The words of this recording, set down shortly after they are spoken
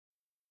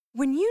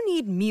When you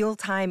need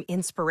mealtime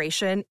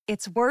inspiration,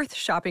 it's worth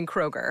shopping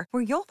Kroger,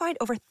 where you'll find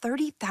over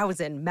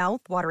 30,000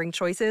 mouth-watering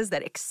choices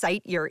that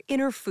excite your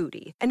inner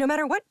foodie. And no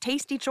matter what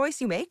tasty choice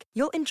you make,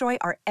 you'll enjoy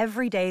our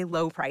everyday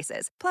low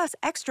prices, plus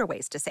extra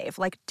ways to save,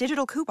 like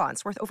digital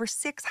coupons worth over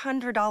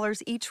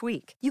 $600 each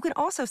week. You can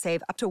also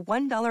save up to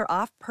 $1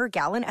 off per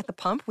gallon at the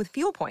pump with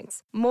fuel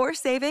points. More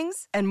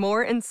savings and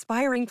more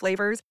inspiring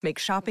flavors make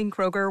shopping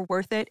Kroger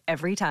worth it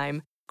every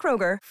time.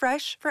 Kroger,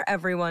 fresh for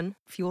everyone.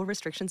 Fuel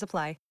restrictions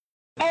apply.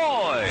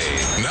 Boy!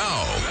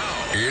 Now,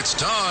 it's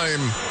time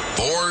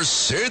for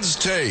Sid's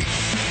Take.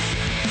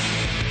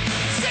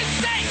 Sid's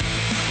Take!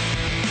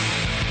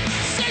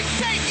 Sid's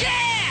Take,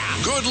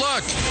 yeah! Good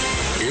luck!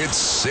 It's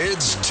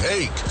Sid's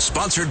Take,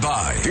 sponsored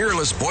by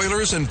Fearless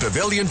Boilers and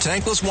Pavilion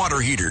Tankless Water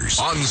Heaters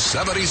on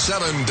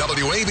 77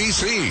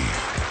 WABC.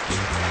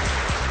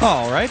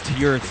 All right,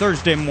 your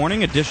Thursday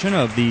morning edition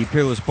of the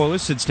Peerless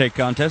Boilers Sid's Take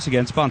contest,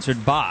 again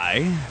sponsored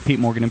by Pete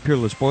Morgan and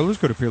Peerless Boilers.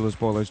 Go to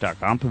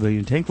peerlessboilers.com,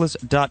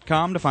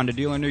 paviliontankless.com to find a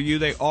dealer near you.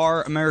 They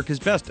are America's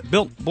best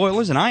built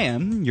boilers, and I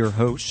am your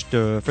host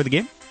for the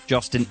game,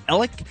 Justin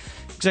Ellick,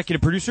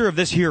 executive producer of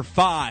this here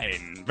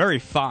fine, very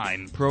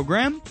fine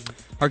program.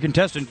 Our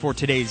contestant for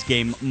today's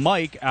game,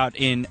 Mike, out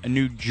in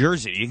New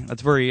Jersey.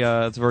 That's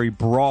very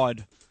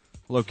broad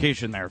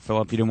location there,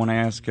 Philip. You didn't want to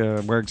ask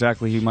where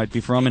exactly he might be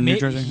from in New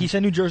Jersey? He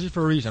said New Jersey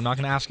for a reason. I'm not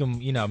going to ask him,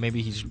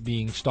 maybe he's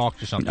being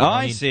stalked or something. Oh,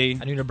 I see.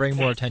 I need to bring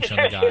more attention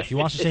on the guy. If he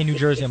wants to say New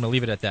Jersey, I'm going to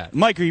leave it at that.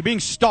 Mike, are you being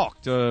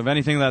stalked of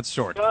anything of that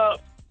sort? No,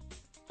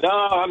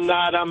 I'm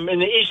not. I'm in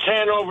East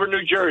Hanover,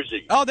 New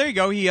Jersey. Oh, there you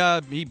go.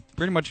 He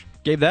pretty much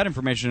gave that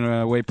information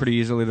away pretty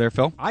easily there,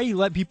 Phil. I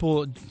let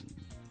people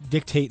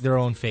dictate their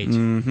own fate.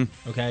 Mm-hmm.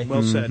 Okay?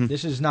 Well said.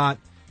 This is not...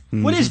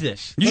 What is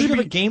this? You should have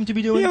be a game to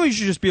be doing? Yeah, you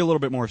should just be a little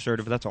bit more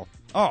assertive, that's all.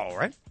 All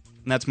right.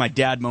 And that's my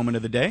dad moment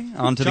of the day.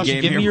 On to the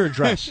game give here. me your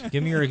address.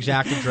 Give me your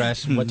exact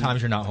address and what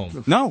times you're not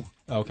home. No.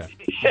 Okay.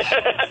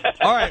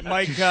 All right,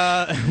 Mike,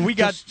 we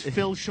got... Just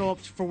Phil show up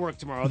for work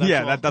tomorrow.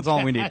 That's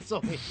all we need. That's all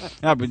we need.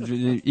 Yeah, but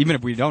even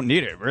if we don't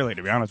need it, really,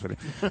 to be honest with you.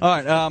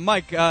 All right,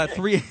 Mike,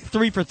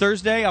 three for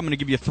Thursday. I'm going to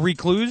give you 3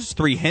 clues,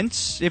 3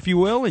 hints, if you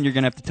will, and you're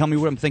going to have to tell me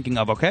what I'm thinking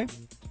of, okay?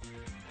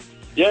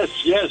 Yes.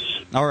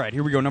 All right,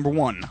 here we go. Number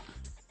 1.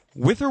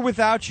 With or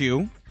without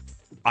you,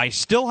 I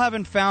still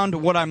haven't found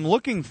what I'm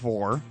looking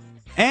for,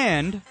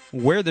 and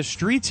where the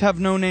streets have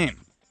no name.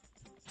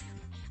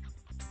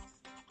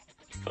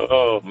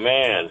 Oh,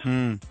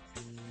 man.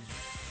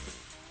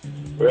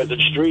 Where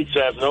the streets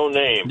have no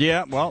name.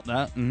 Yeah, well,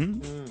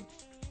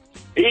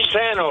 East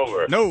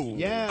Hanover. No.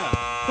 Yeah.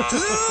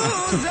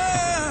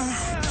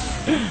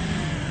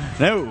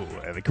 No.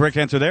 The correct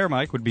answer there,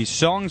 Mike, would be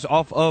songs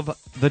off of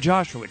the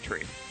Joshua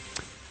Tree.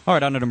 All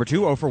right, on to number 2,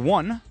 0 for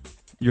 1.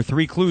 Your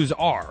 3 clues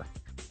are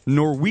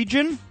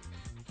Norwegian,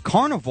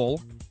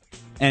 Carnival,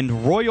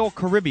 and Royal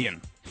Caribbean.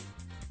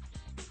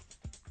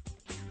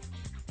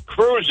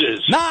 Cruises.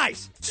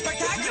 Nice!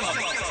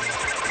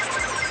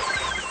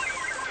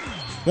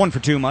 1 for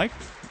 2, Mike.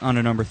 On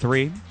to number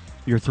 3,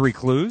 your 3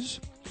 clues.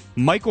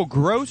 Michael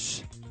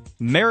Gross,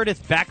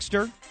 Meredith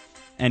Baxter,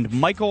 and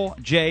Michael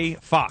J.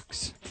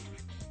 Fox.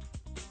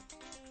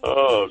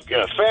 Oh,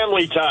 God.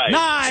 Family Ties.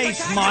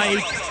 Nice,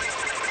 Mike!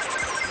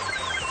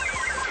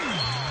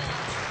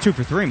 2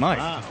 for 3, Mike.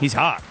 Wow. He's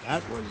hot.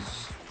 That was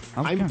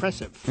Okay.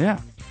 impressive. Yeah.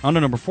 On to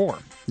number 4.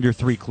 Your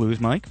 3 clues,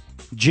 Mike.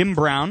 Jim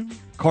Brown,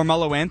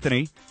 Carmelo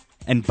Anthony,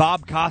 and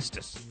Bob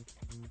Costas.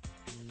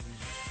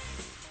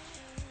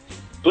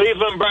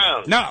 Cleveland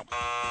Browns. No.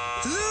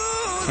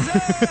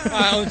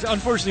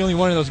 Unfortunately, only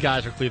one of those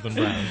guys are Cleveland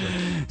Browns.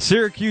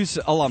 Syracuse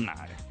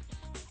alumni.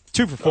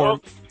 2 for 4. Oh.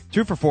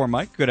 2 for 4,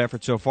 Mike. Good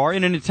effort so far.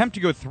 In an attempt to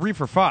go 3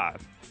 for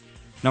 5.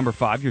 Number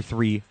 5, your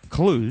 3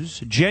 clues.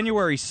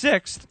 January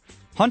 6th,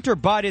 Hunter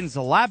Biden's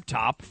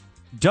laptop.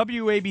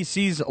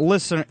 WABC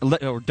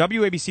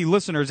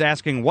listeners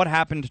asking what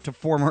happened to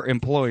former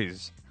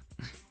employees.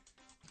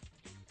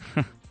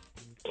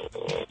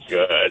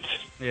 Good.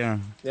 Yeah.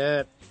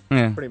 Yeah,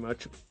 Yeah. pretty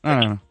much. I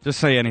don't know. Just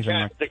say anything.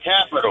 Like, The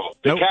Capitol.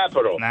 The Nope.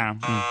 Capitol. no.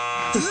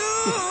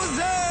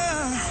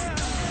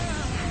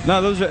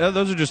 No,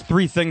 those are just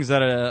 3 things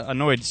that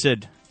annoyed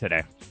Sid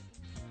today.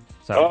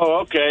 So Oh,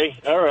 okay.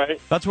 All right.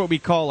 that's what we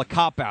call a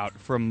cop-out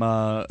from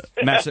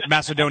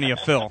Macedonia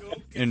Phil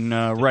in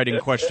writing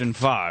question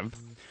 5.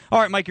 All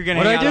right, Mike, you're going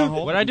to hang out on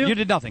hold. What'd I do? You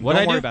did nothing. What'd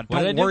Don't I worry do? about it.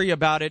 What'd I Don't do? worry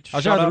about it. I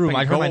was Shut out of up the room. and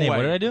I heard go my name. away.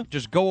 What did I do?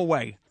 Just go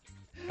away.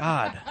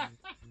 God.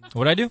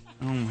 What'd I do?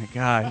 Oh, my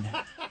God.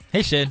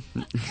 Hey, Sid.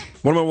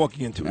 What am I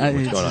walking into? What's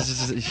going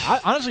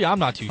on? Honestly, I'm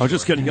not too sure. I was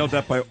just getting yelled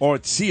at by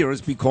Art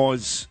Sears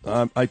because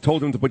I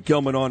told him to put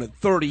Gelman on at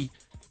 30,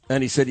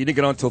 and he said he didn't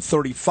get on until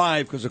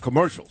 35 because of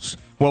commercials.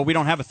 Well, we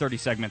don't have a 30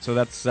 segment, so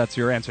that's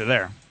your answer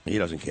there. He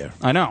doesn't care.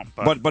 I know.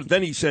 But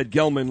then he said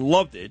Gelman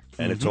loved it,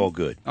 and it's all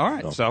good. All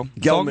right, so it's all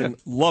Gelman good.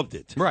 loved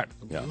it. Right.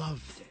 Yeah.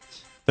 Loved it.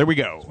 There we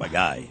go. My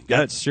guy.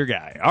 That's your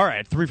guy. All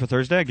right, 3 for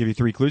Thursday. I'll give you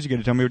 3 clues. You got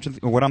to tell me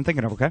what I'm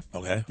thinking of, okay?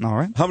 Okay. All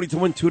right. How many to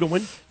win? 2 to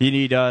win? You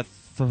need 3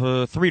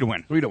 to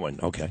win. 3 to win.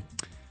 Okay.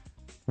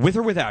 With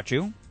or without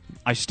you,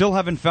 I still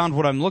haven't found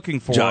what I'm looking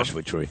for.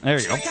 Joshua Tree. There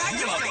you go.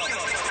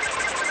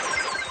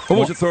 What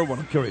was the third one?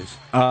 I'm curious.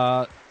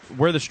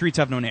 Where the Streets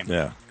Have No Name.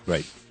 Yeah,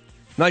 great.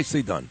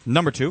 Nicely done.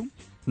 Number 2,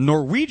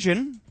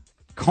 Norwegian,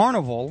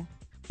 Carnival,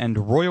 and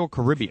Royal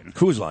Caribbean.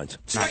 Cruise lines.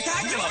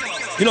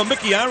 You know,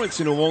 Mickey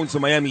Aronson, who owns the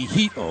Miami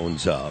Heat,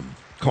 owns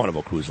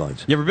Carnival Cruise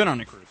Lines. You ever been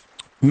on a cruise?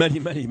 Many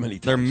times.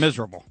 They're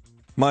miserable.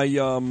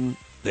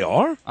 They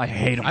are? I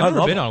hate them. I've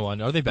never been on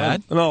one. Are they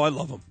bad? No, I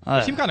love them.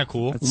 They seem kind of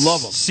cool.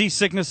 Love them.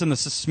 Seasickness and the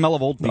smell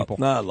of old people.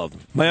 No, I love them.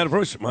 My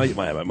anniversary, my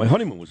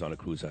honeymoon was on a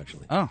cruise,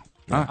 actually. Oh.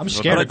 I'm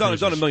scared. I've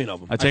done a million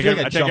of them. I take feel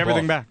like I'd everything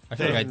jump off. back. I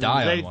feel like I'd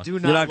die They on one. do You're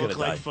not not gonna look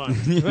like die. fun.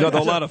 No,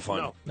 they're a lot of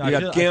fun. No. You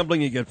got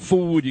gambling, you get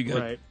food, you get...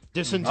 Right.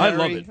 Dysentery. I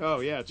love it. Oh,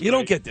 yeah. It's You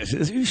don't great. get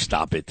this. You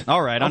stop it.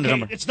 All right, on to Okay,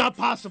 number. it's not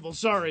possible.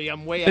 Sorry,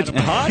 I'm way out It's of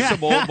my...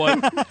 possible,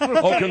 but...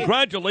 Oh,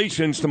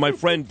 congratulations to my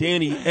friend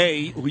Danny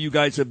A., who you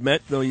guys have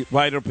met, the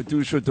writer,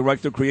 producer,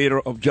 director, creator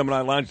of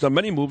Gemini Lounge, done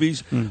many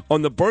movies,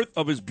 on the birth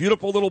of his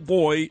beautiful little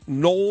boy,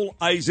 Noel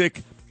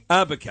Isaac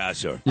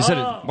Abacasser. You said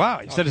it.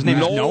 Wow, you said his name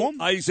is Noel Noam?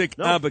 Isaac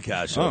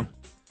Abacasser.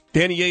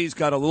 Danny A's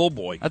got a little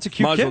boy. That's a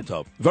cute Mazel kid.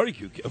 tov. Very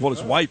cute kid. Well,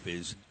 his wife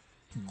is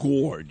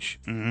gorge.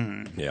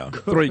 Yeah.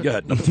 3, go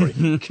ahead. Number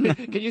 3.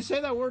 Can you say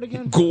that word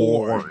again?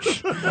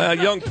 Gorge. A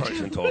young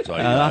person told you.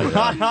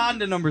 On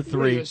to number What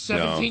are you, 3. a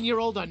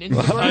 17-year-old on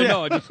Instagram? I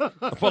know.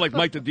 I felt like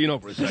Mike Didino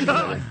for a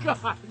second.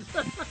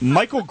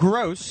 Michael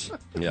Gross,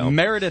 Yeah.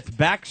 Meredith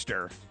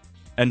Baxter,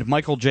 and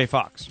Michael J.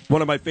 Fox.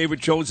 One of my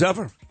favorite shows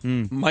ever.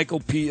 Michael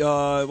P.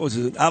 What was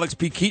it? Alex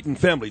P. Keaton,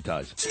 Family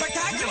Ties.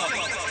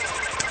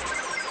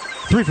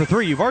 3 for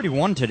 3. You've already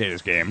won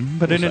today's game,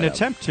 but in an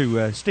attempt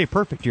to stay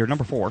perfect, you're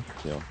number 4.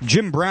 Yeah.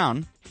 Jim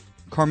Brown,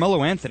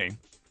 Carmelo Anthony,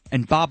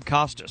 and Bob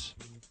Costas.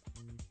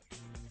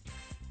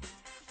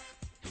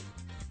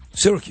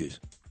 Syracuse.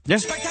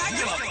 Yes,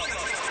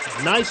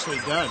 Nicely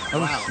done.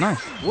 Wow.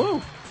 nice.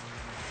 Woo.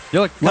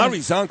 You're like Larry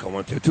Zonko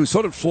went there, too.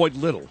 So did Floyd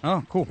Little.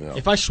 Oh, cool.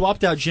 If I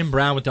swapped out Jim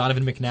Brown with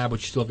Donovan McNabb,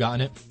 would you still have gotten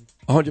it?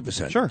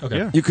 100%. Sure. Okay.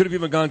 Yeah. You could have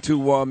even gone to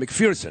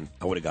McPherson.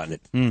 I would have gotten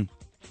it.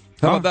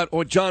 How about that?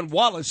 Or John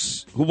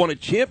Wallace, who won a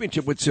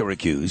championship with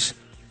Syracuse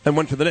and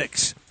went to the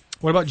Knicks.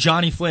 What about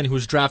Johnny Flynn, who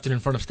was drafted in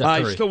front of Steph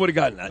I Curry? still would have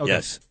gotten that.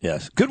 Okay.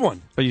 Yes. Good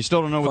one. But you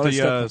still don't know what Well, the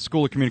that's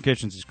School of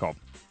Communications is called.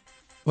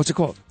 What's it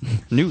called?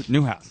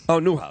 Newhouse. Oh,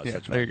 Newhouse.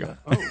 That's right. There you go.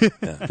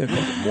 Yeah, they're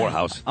called it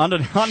Morehouse. On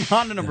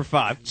to number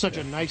 5. Such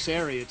a nice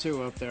area,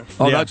 too, up there.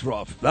 Oh, Yeah. that's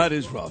rough. That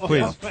is rough.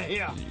 Please.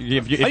 Yeah.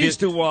 If I used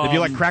to, if you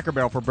like Cracker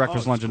Barrel for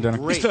breakfast, lunch, and dinner.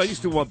 great. I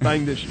used to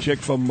bang this chick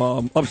from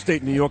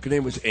upstate New York. Her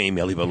name was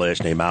Amy. I'll leave her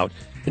last name out.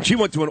 And she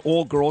went to an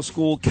all-girls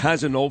school,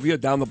 Casanova,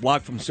 down the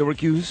block from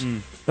Syracuse.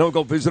 And I would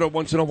go visit her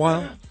once in a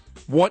while.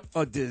 What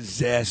a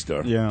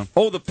disaster. Yeah.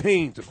 Oh, the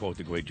pain, to quote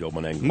the great Joe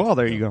Monengo. Well,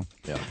 there you go.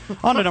 Yeah.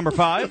 On to number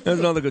 5. There's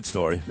another good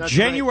story. That's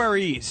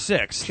January right.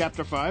 6th,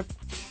 Chapter 5.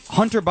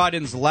 Hunter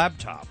Biden's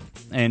laptop,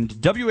 and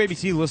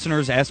WABC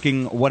listeners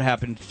asking what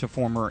happened to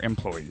former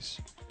employees.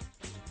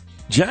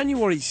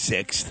 January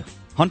 6th.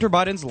 Hunter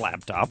Biden's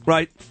laptop,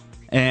 Right.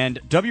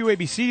 and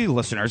WABC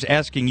listeners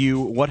asking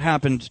you what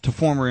happened to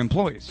former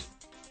employees.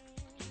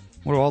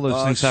 What do all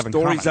those things have in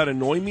common? Stories that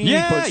annoy me?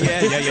 Yeah.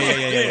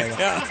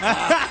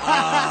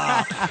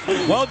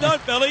 Well done,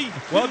 Billy.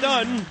 Well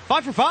done.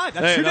 5 for 5.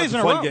 That's Hey, 2 that days was in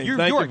a a fun row. game. You're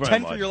Thank you very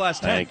 10 much. for your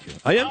last 10. Thank you.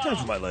 I am 10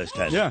 for my last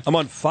 10. Yeah. I'm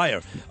on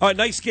fire. All right,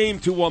 nice game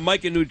to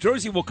Mike in New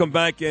Jersey. We'll come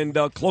back and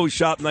close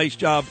shop. Nice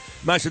job,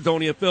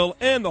 Macedonia Phil,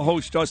 and the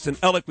host, Justin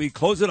Ellick. We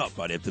close it up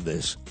right after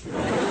this.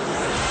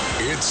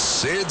 It's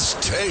Sid's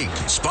Take,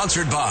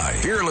 sponsored by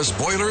Fearless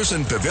Boilers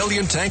and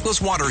Pavilion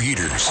Tankless Water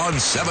Heaters on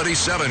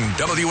 77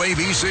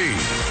 WABC.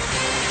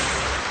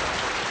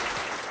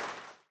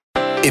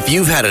 If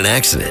you've had an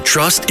accident,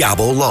 trust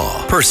Gabo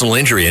Law, personal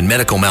injury and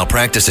medical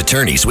malpractice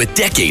attorneys with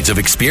decades of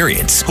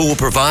experience who will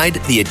provide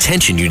the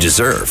attention you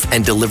deserve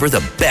and deliver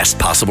the best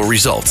possible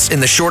results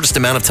in the shortest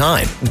amount of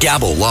time.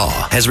 Gabo Law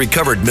has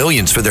recovered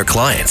millions for their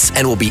clients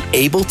and will be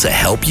able to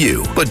help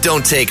you. But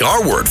don't take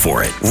our word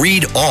for it.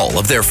 Read all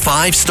of their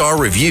 5-star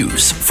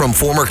reviews from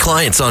former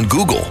clients on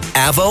Google,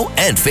 Avo,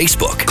 and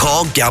Facebook.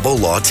 Call Gabo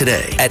Law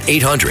today at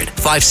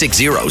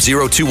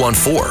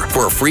 800-560-0214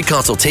 for a free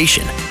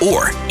consultation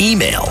or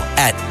email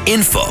at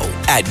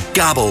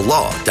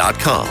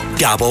info@gabolaw.com.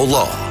 Gabo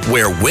Law,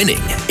 where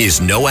winning is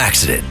no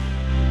accident.